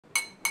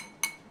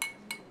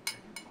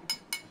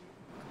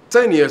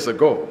10 years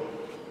ago,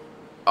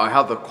 I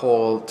had the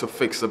call to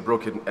fix a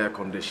broken air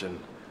condition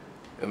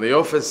in the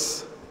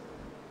office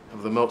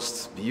of the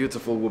most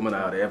beautiful woman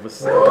I had ever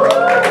seen.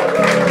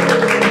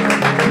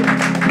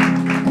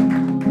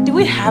 Do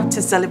we have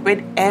to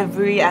celebrate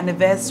every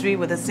anniversary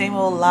with the same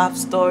old love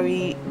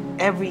story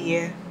every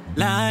year?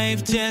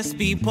 Life just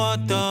be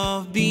part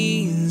of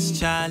beings,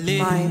 Charlie.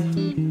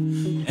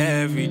 Fine.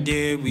 Every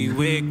day we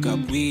wake up,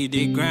 we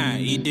dey grind,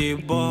 we dey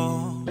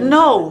ball.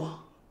 No,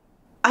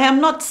 I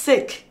am not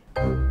sick.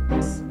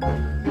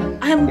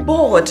 I am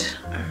bored.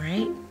 All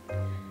right.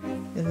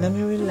 Then let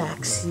me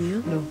relax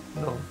you.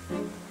 No.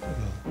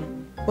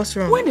 What's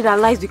wrong? When did our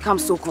lives become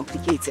so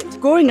complicated?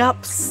 Growing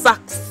up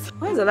sucks.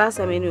 When's the last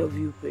time any of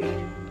you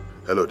prayed?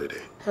 Hello,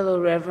 Dede. Hello,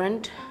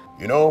 Reverend.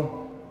 You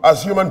know,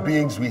 as human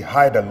beings, we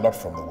hide a lot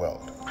from the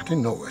world. I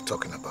didn't know we were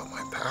talking about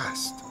my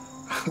past.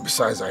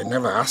 Besides, I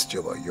never asked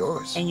you about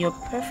yours. And you're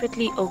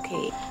perfectly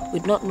okay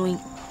with not knowing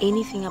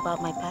anything about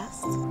my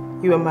past?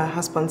 You are my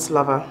husband's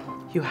lover.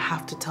 You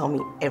have to tell me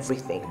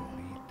everything.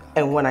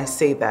 And when I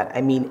say that,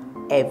 I mean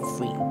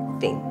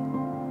everything.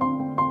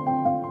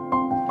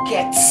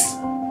 Get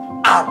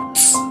out.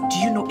 Do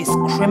you know it's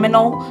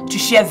criminal to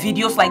share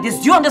videos like this?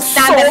 Do you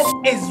understand that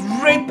is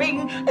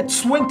raping a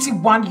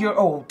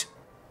 21-year-old?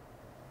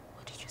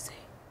 What did you say?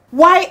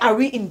 Why are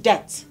we in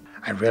debt?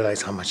 I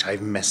realize how much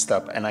I've messed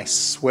up, and I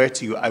swear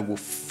to you, I will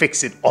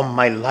fix it on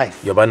my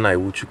life.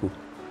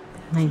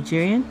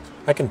 Nigerian?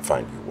 I can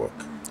find you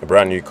work. A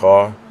brand new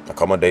car,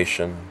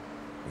 accommodation,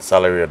 a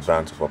salary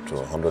advance of up to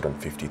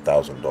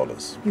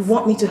 $150,000. You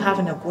want me to have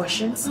an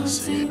abortion?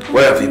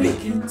 Where have you been?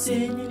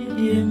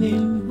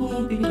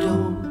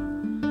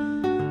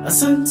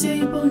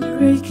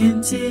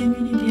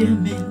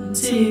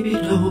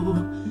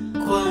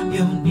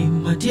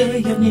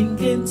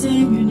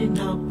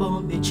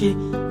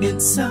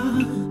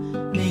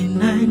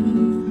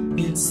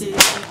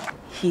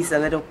 He's a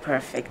little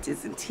perfect,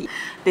 isn't he?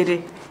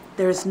 Dede,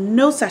 there is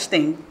no such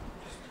thing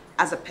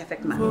as a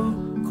perfect man.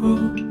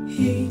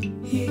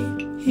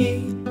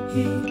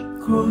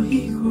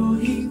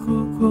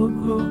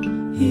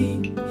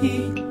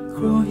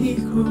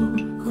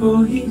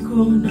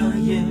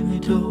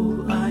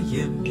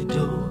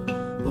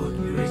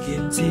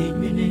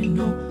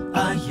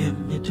 I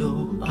am